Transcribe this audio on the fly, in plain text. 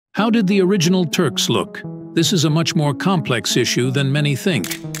How did the original Turks look? This is a much more complex issue than many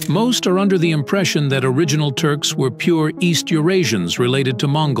think. Most are under the impression that original Turks were pure East Eurasians related to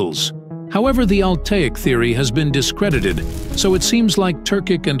Mongols. However, the Altaic theory has been discredited, so it seems like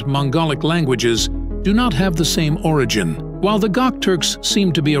Turkic and Mongolic languages do not have the same origin. While the Gokturks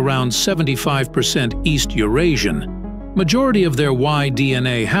seem to be around 75% East Eurasian, majority of their Y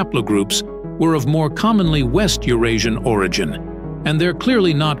DNA haplogroups were of more commonly West Eurasian origin, and they're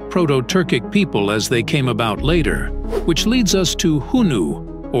clearly not Proto-Turkic people as they came about later, which leads us to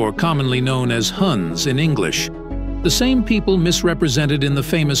Hunnu, or commonly known as Huns in English. The same people misrepresented in the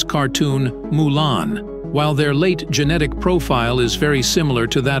famous cartoon Mulan. While their late genetic profile is very similar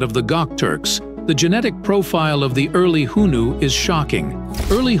to that of the Gokturks, the genetic profile of the early Hunnu is shocking.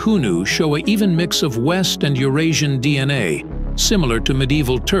 Early Hunnu show an even mix of West and Eurasian DNA, similar to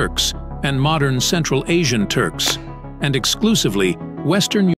medieval Turks and modern Central Asian Turks, and exclusively Western